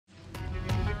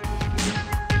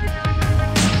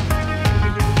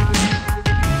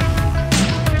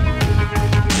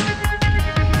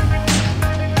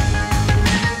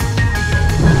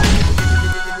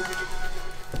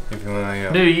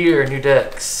New year, new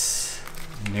decks.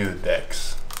 New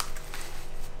decks.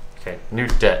 Okay, new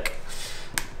deck.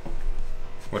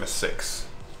 With a 6.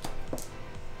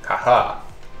 Haha.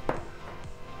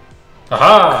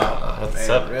 Aha! That's Man,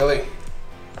 7. really?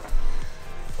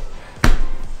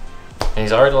 And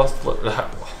he's already lost.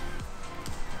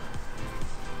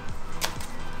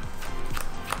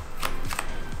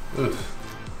 Oof.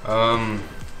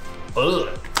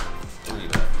 Ugh.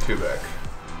 2 back.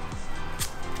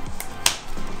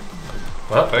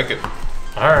 Well, Take it.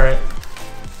 alright.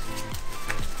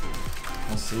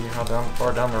 Let's see how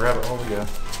far down the rabbit hole we go.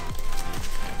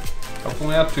 Hopefully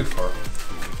not too far.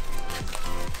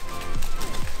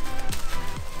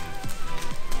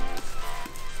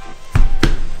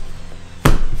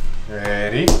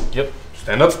 Ready? Yep.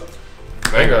 Stand up.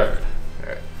 Vanguard.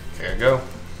 Alright, here we go.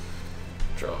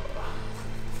 Draw.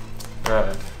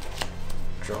 Ride.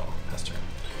 Draw. Pass turn.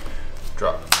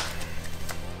 Drop.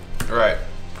 Alright,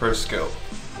 first skill.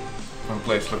 One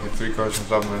place, look at 3 cards from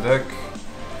the top of the deck.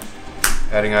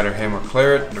 Adding either him or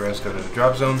Claret, the rest go to the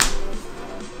drop zone.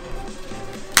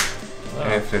 Oh.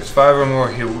 And if there's 5 or more,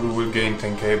 he will gain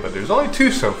 10k, but there's only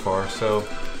 2 so far, so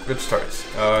good starts.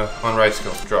 On right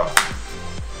skill, draw.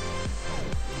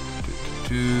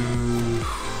 2,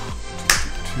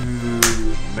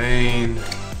 main,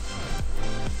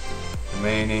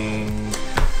 remaining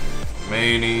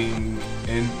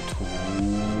into.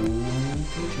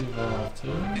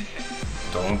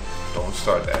 Don't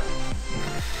start that.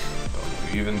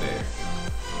 Don't even there.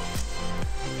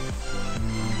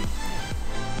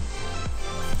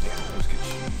 Yeah, let's get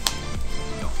you.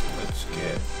 No, let's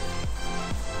get.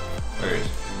 Where is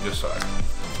it? Just saw it.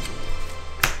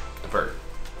 The bird.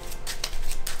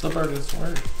 The bird is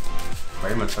word.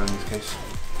 Very much so in this case.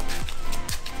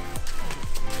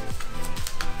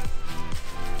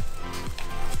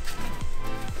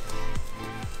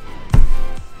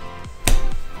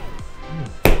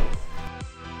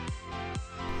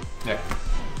 Yeah.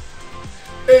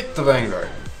 8 the Vanguard.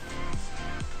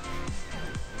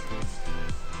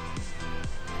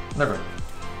 Never.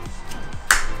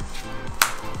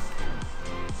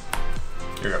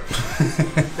 Here you go.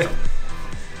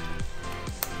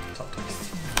 Top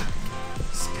twist.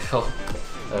 Skill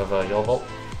of Yellow Bolt.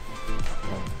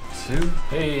 1, 2.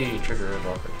 Hey, trigger a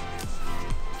draw card.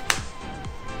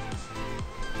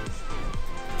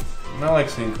 I like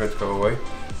seeing crits go away.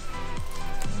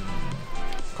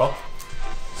 Call.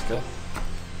 Skill.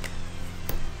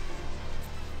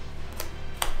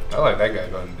 I like that guy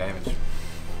going damage.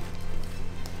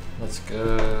 Let's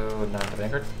go 9 to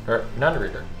Vanguard. Or 9 to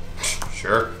Reader.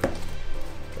 Sure.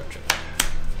 Gotcha.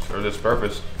 For this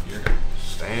purpose, you're gonna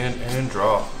stand and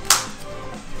draw.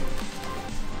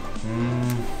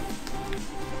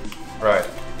 Right.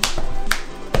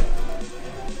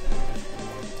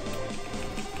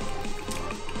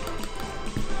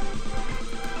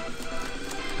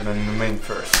 And then the main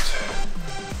first.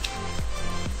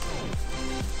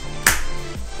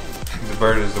 The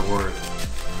bird is the word.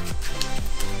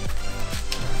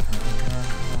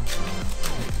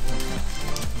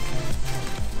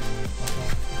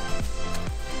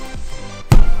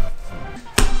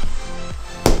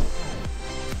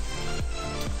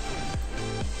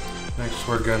 Next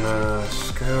we're gonna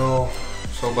scale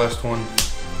Soul Blast 1.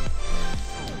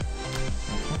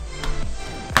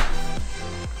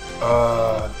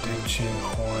 Ditching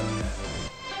 1.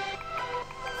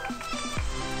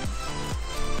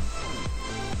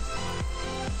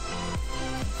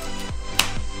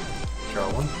 Draw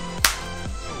 1.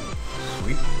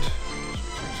 Sweet.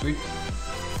 Sweet.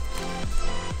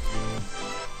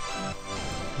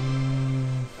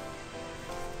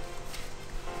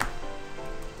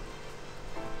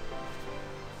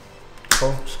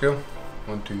 Cool. Skill.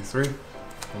 1, 2, 3. 1,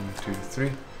 2,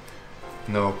 3.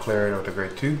 No Claret or the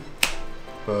grade 2.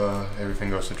 But everything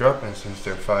goes to drop, and since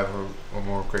there are 5 or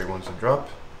more grade 1s to drop,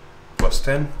 plus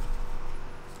 10.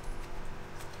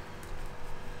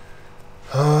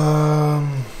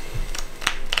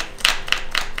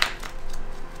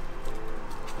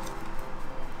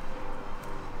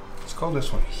 Let's call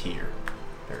this one here.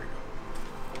 There we go.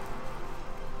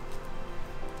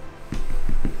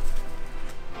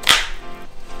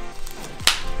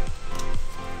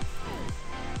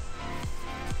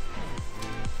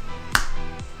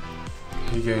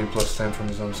 He gained plus 10 from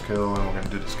his own skill, and we're gonna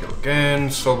do the skill again.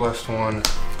 Soul Blast 1.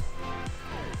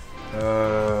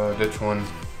 Ditch 1.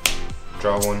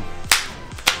 Draw 1.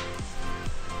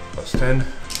 Plus 10.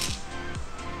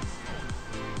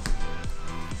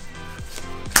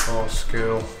 All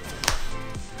skill.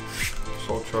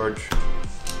 Soul Charge.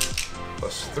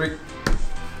 Plus 3.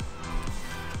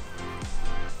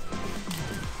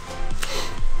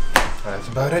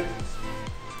 about it.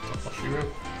 That's what she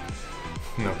wrote.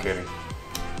 No kidding.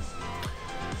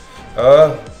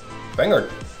 Vanguard.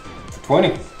 For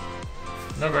 20.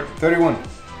 No good. 31.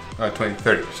 20,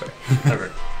 30, sorry. No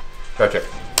good. Gotcha.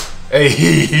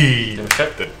 Hey! Give a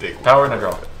check. The dick. Power and a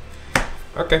draw.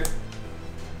 Okay.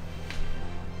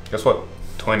 Guess what?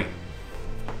 20.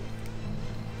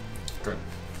 Good.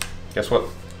 Guess what?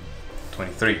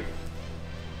 23.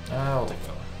 I'll take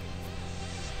that one.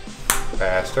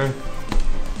 Fast turn.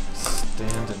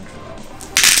 Stand and draw.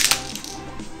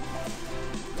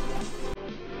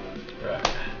 Right.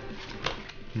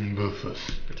 Buffus.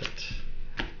 Protect.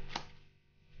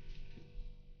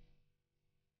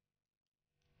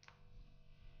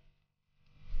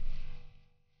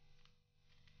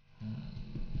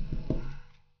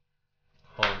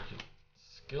 Hold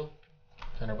skill.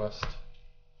 Counterbust.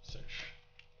 Search.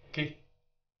 Key.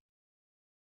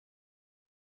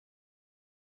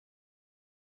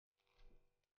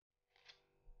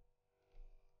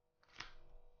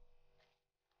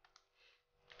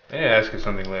 I need to ask you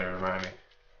something later, remind me.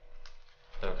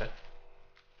 Okay.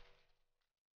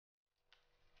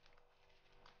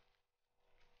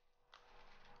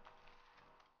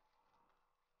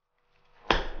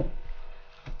 See,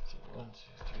 1, 2,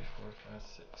 3, 4, 5,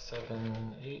 6,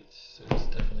 7, 8. So this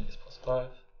definitely is +5.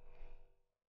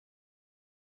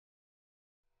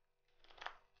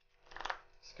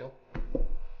 Skill.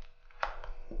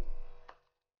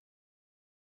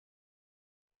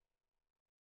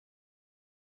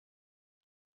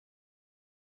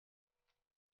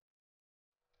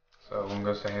 So one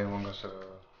goes to hand, one goes to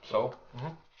soul. Mm-hmm.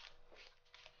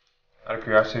 Out of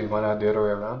curiosity, why not the other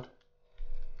way around?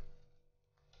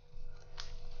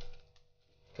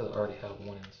 Because I already have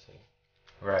one in soul.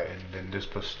 Right, and then this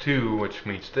 +2, which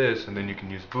means this, and then you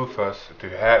can use Bufus to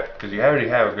have, because you already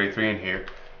have a grade 3 in here,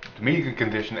 to make a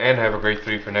condition and have a grade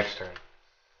 3 for next turn.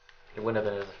 It wouldn't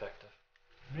have been as effective.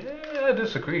 Yeah, I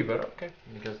disagree, but okay.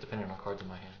 Because depending on cards in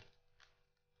my hand.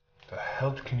 The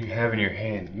hell can you have in your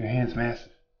hand? Your hand's massive.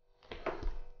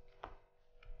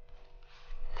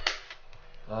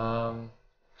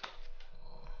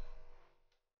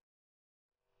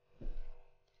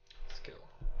 Skill.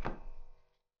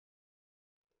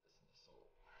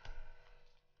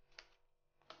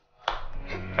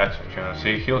 That's what you want to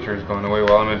see. Heal tree is going away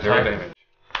while I'm at 0 damage.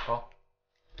 Oh.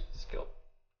 Skill.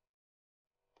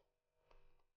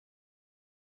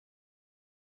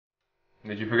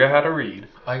 Did you forget how to read?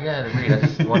 I got to read. I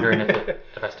was just wondering if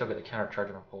I still get the counter charge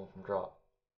if I'm pulling from drop.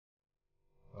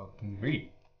 Well, read.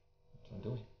 That's what I'm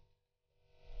doing.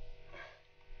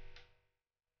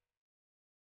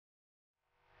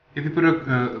 If you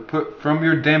put from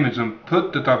your damage zone,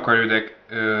 put the top card of your deck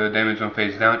damage zone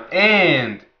face down,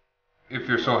 and if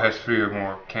your soul has 3 or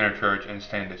more, counter charge and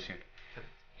stand this unit.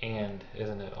 And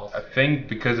isn't it also? I think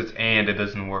because it's and, it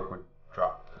doesn't work with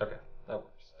drop. Okay, that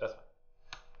works. That's fine.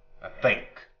 I think.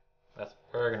 That's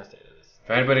we're gonna say it is. If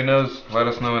anybody knows, let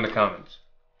us know in the comments.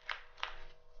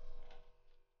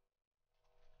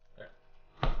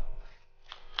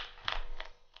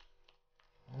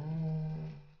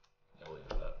 I'll leave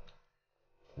it at that.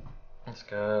 Let's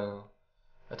go.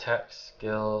 Attack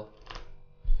skill.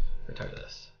 Retire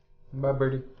this. Bye,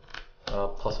 birdie.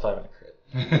 +5 and a crit.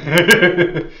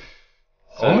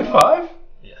 So, only 5?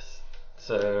 Yes.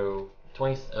 So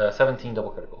 17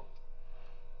 double critical.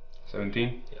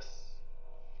 17? Yes.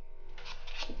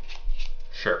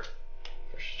 Sure.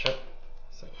 First check.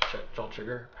 Second check. Draw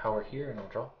trigger. Power here, and I'll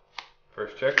draw.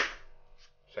 First check.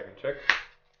 Second check.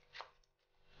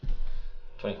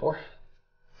 24.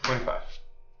 25.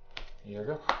 Here we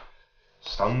go.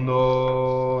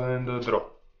 Stando and draw.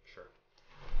 Sure.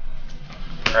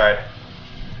 Alright.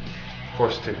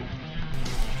 Force 2.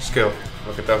 Skill.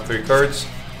 Look at top 3 cards.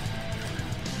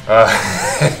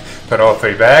 Put all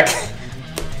 3 back.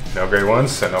 No grade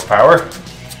 1s and no power.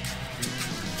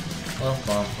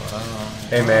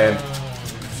 Hey man.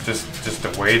 Just the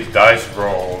way the dice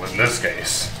roll in this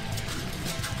case.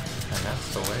 And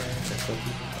that's the way it's supposed to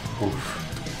be. Oof.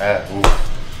 Oof.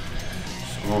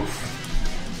 Oof.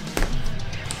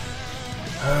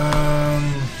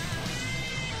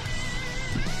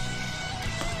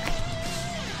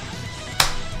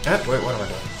 Wait, what am I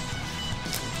doing?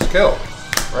 Skill.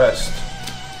 Rest.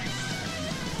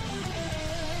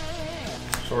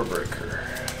 Swordbreaker.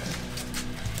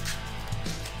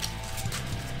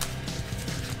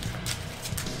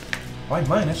 Why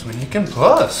minus when you can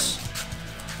plus?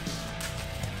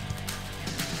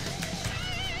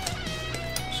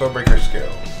 Swordbreaker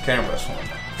skill. Canvas 1.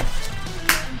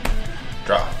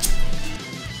 Draw.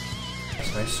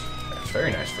 That's nice. That's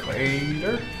very nice for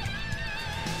later.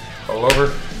 Roll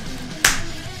over.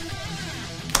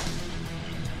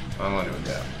 I'm gonna do it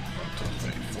down. 1, 2,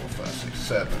 3, 4, 5, 6,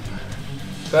 7.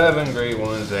 7 great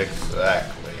ones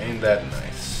exactly. Ain't that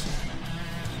nice?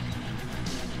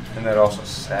 And that also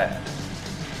sad.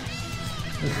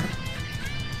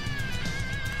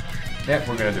 Yeah,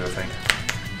 we're gonna do a thing.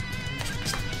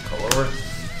 Call over.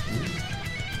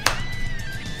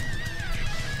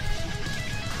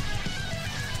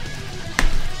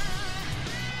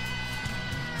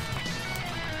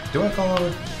 Do I call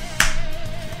over?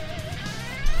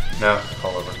 No, I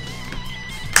call over.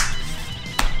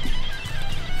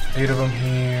 8 of them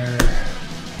here.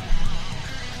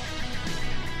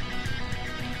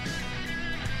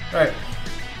 Right.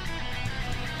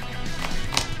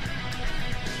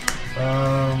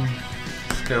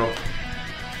 Skill.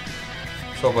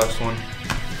 Soul Blast 1.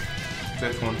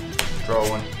 5th one. Draw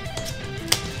 1.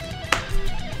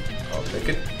 I'll take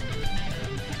it.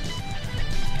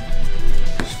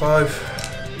 It's 5.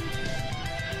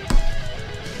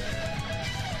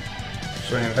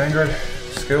 Swinging Vanguard.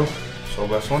 Skill. Soul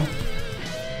Blast 1. I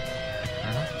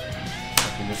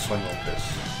can just swing like this.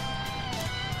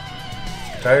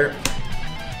 Retire.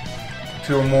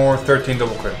 2 or more. 13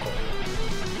 double critical.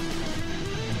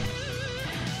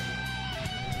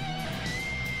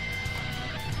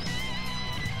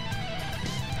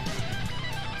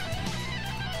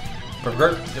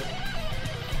 Guard. Yep.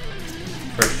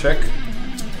 First check.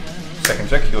 Second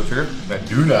check, heal trigger. I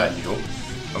do not heal.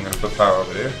 I'm gonna put power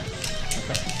over there.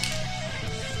 Okay.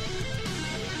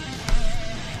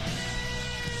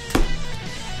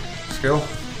 Skill.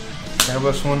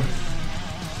 Cannabis 1. 1,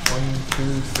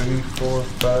 2, 3, 4,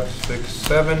 5, 6,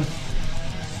 7.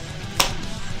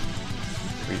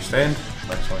 Restand.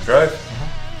 Maximum drive.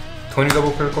 20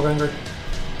 double critical Vanguard.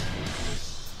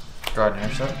 Guard and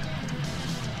intercept.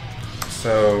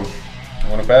 So,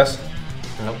 want to pass?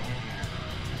 Nope.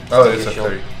 Oh, it's a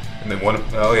 30. And then 1.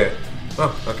 Oh, yeah.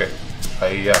 Oh, okay.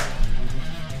 Yeah.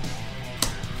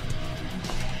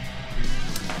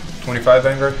 25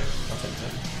 Vanguard. I'll take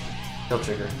that. Heal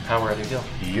trigger. How ready to heal?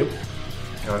 Yep.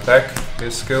 Now attack.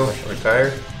 His skill.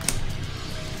 Retire.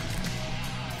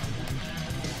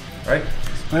 Right.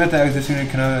 When attack, this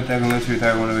unit cannot attack unless you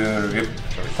retire one of the other. Yep.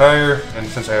 So retire. And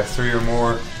since I have 3 or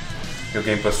more, you'll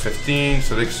gain plus 15,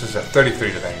 so this is a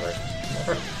 33 to Vanguard.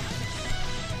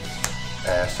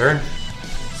 Pass turn.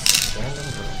 Stand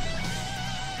and draw.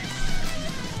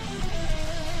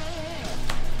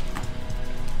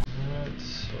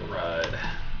 Let's ride.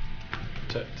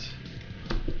 Protect.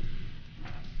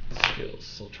 Skills.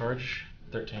 Soul charge.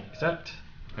 13 exact.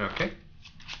 Okay.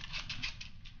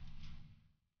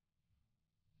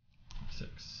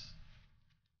 6.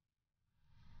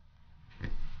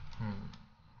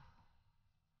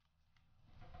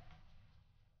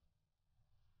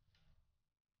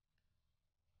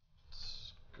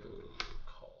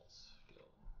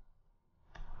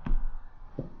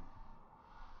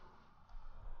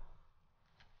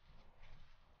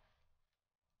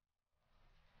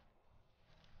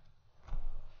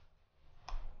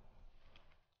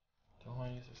 Don't want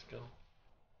to use a skill.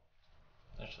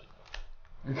 Actually,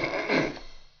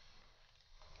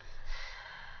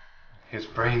 His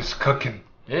brain's cooking.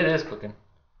 it is cooking.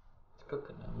 It's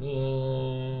cooking. I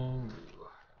mean,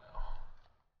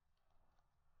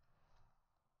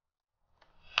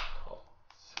 call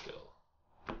skill.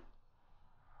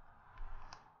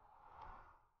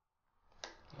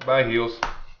 Bye, heals.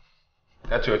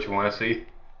 That's what you want to see.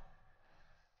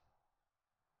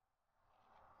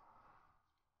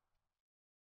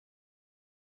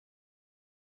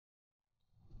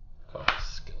 Call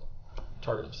skill.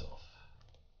 Target himself.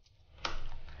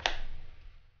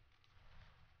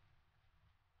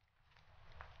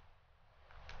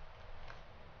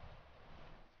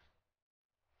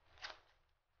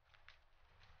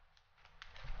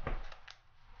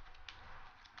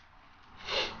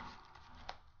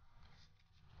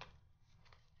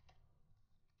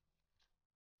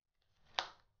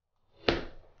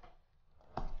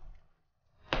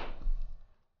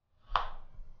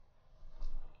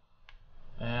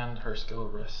 And her skill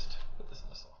wrist with this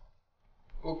missile.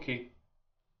 Okay.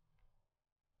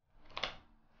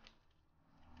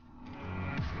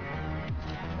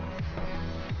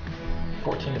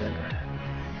 $14 to Vanguard.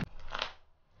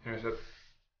 Here's it.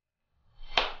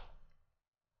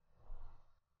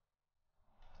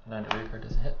 9 to Reaper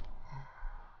doesn't hit.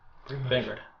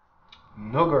 Vanguard.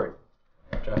 No guard.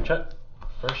 Draft check.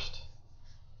 First.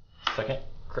 Second.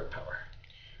 Crit power.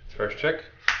 First check.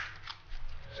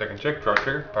 Second check. Draw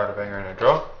trigger. Power to Vanguard and a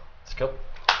draw. Skill.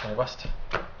 20 West.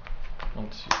 1,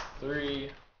 2,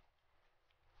 3.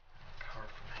 Card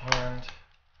from hand.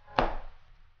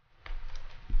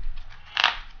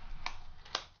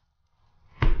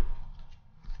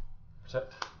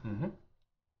 Protect. Mm-hmm.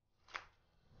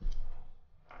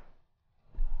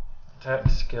 Attack,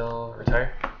 skill,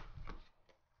 retire.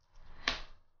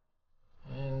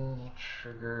 And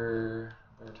trigger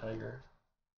Bear Tiger.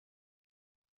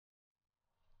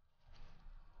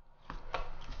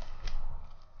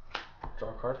 Draw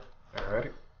a card.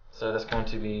 Alrighty. So that's going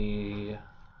to be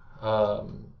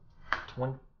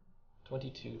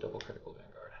 22 double critical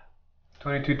Vanguard.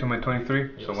 22 to my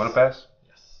 23, Yes. so one pass?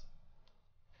 Yes.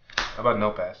 How about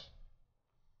no pass?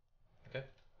 Okay.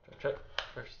 Check.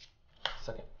 First.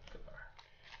 Second. Good power.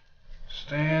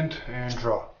 Stand and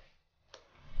draw.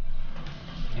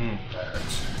 That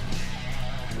hurts.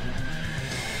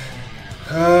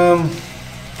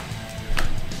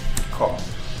 Call.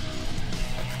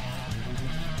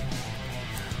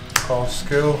 Call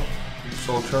skill,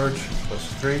 soul charge,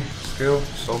 +3, skill,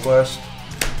 soul blast,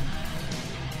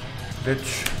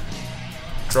 ditch,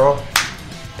 draw,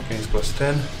 gains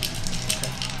 +10.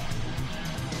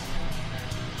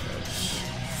 That's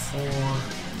 4.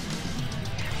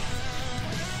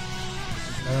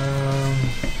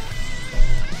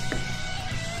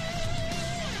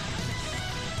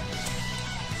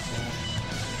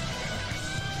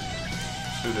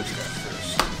 Let's do this guy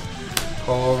first.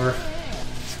 Call over.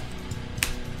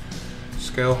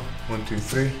 Skill 1, 2,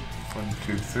 3. 1,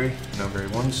 2, 3. No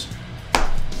grade ones.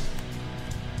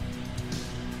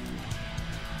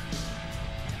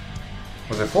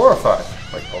 Was it 4 or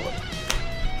 5? Like, hold up.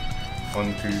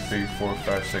 1, 2, 3, 4,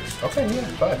 5, 6. Okay, yeah,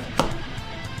 5.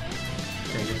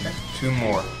 Okay, 2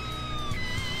 more.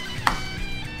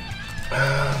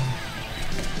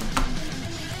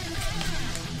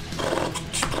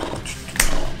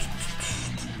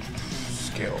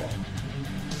 Skill.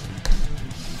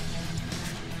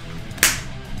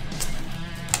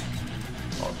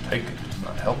 I'll take it. Does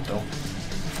not help though.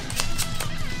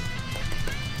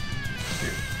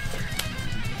 Here.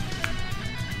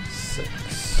 6.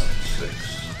 6.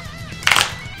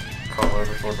 Call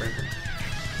over for breaker.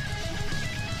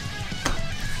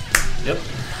 Yep.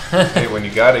 Hey, when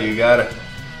you got it, you got it.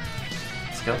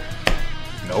 Skill.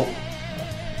 Nope.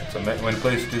 It's when it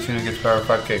plays, this unit gets power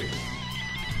 5k.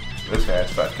 This guy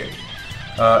has 5k.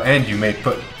 And you may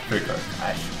put 3 cards.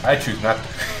 I choose not to.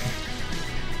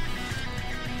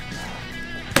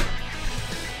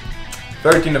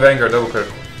 13 to Vanguard, double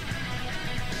critical.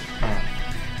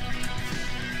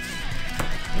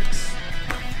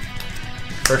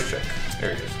 First check.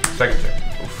 There it is. Second check.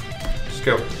 Oof.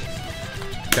 Skill.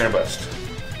 Cannon Blast.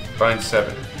 Bind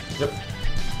 7. Yep.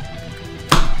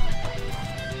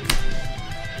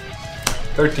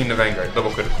 13 to Vanguard,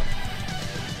 double critical.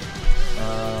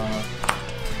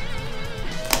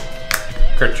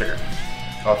 Crit trigger.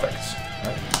 All effects.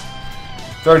 Right.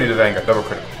 30 to Vanguard, double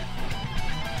critical.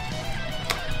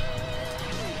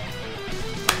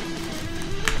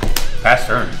 Pass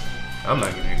turn. I'm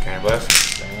not giving you a Cannon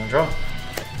Blast. And draw.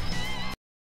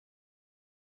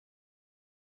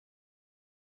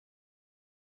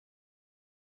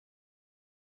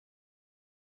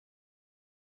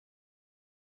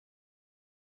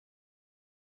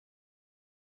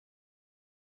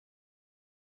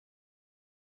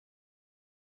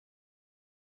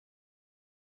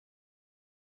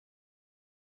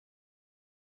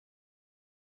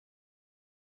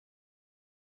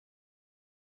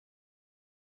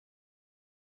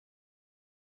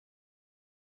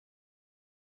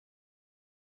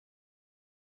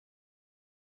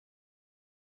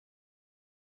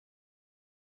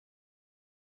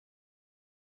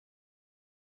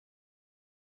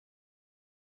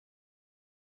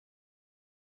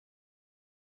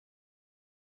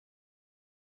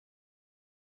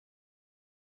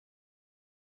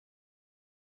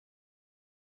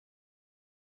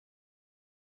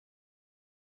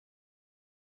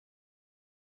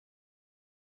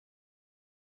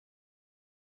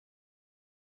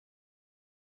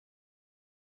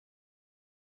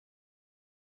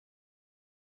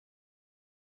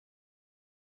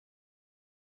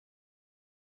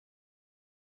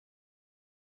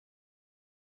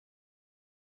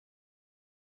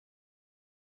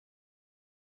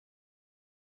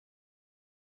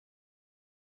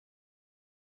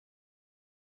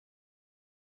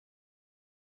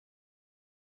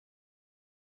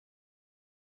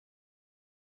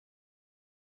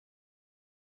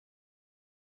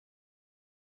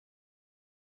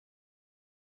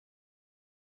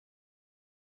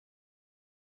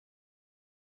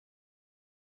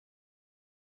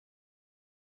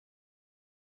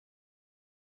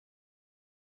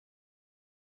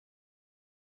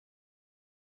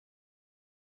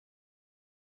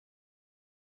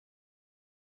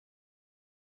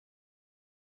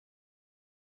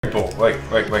 Wait,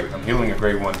 I'm healing a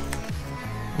grade 1.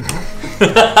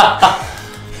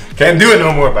 Can't do it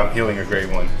no more, but I'm healing a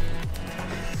grade 1.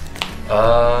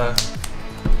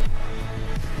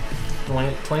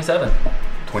 27.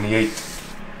 28.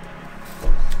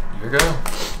 Here we go.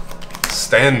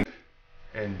 Stand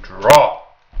and draw.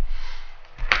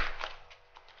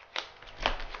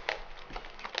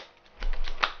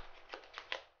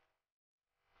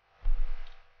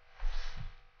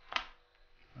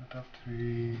 Top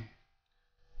 3.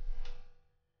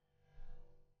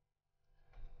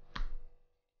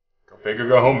 Go big or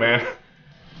go home, man.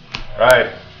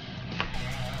 Right.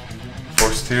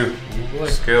 Force 2. Ooh,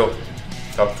 Skill.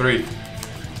 Top 3.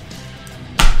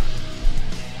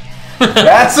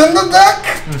 That's in the deck!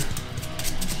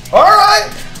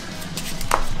 Alright!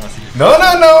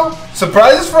 No.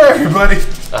 Surprises for everybody.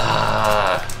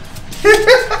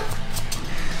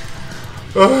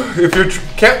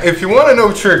 If you want to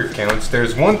know trigger counts,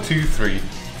 there's 1, 2, 3,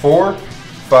 4,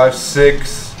 5,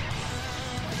 6,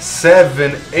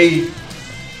 7, 8,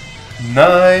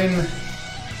 9,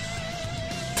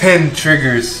 10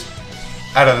 triggers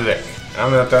out of the deck.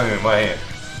 I'm not telling you in my hand,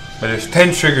 but there's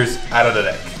 10 triggers out of the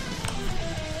deck.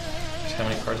 How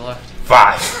many cards left?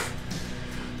 5.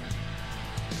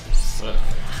 So.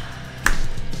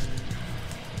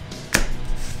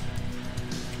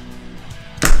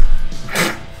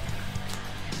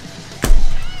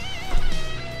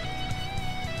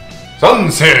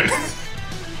 Something's hitting.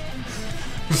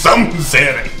 Something's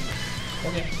hitting.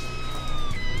 Okay.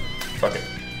 Fuck it.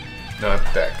 Not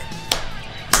deck.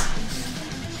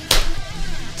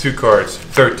 2 cards.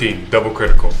 13. Double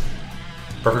critical.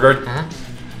 Perfect card? Mm-hmm.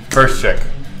 First check.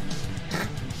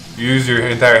 You use your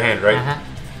entire hand, right? Mm-hmm.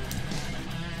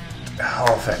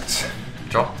 All effects.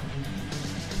 Draw.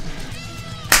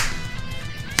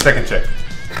 Second check.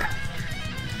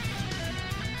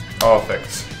 All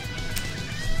effects.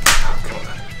 Oh, come on.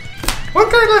 One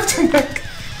card left in deck.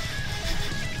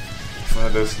 One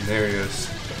of those scenarios.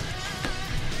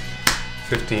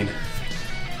 15.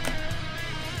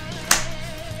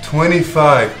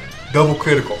 25. Double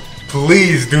critical.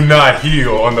 Please do not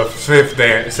heal on the 6th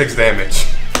damage.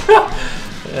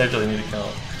 I actually need to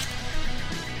count.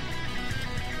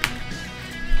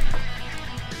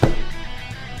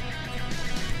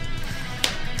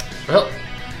 Well,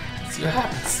 let's see what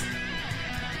happens.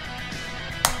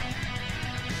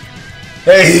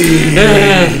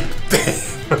 Hey!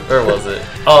 Where was it?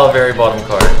 Oh, very bottom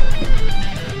card.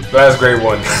 That's grade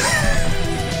 1.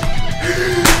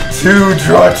 2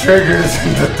 draw triggers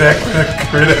in the deck with a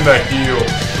crit and a heal.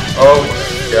 Oh my.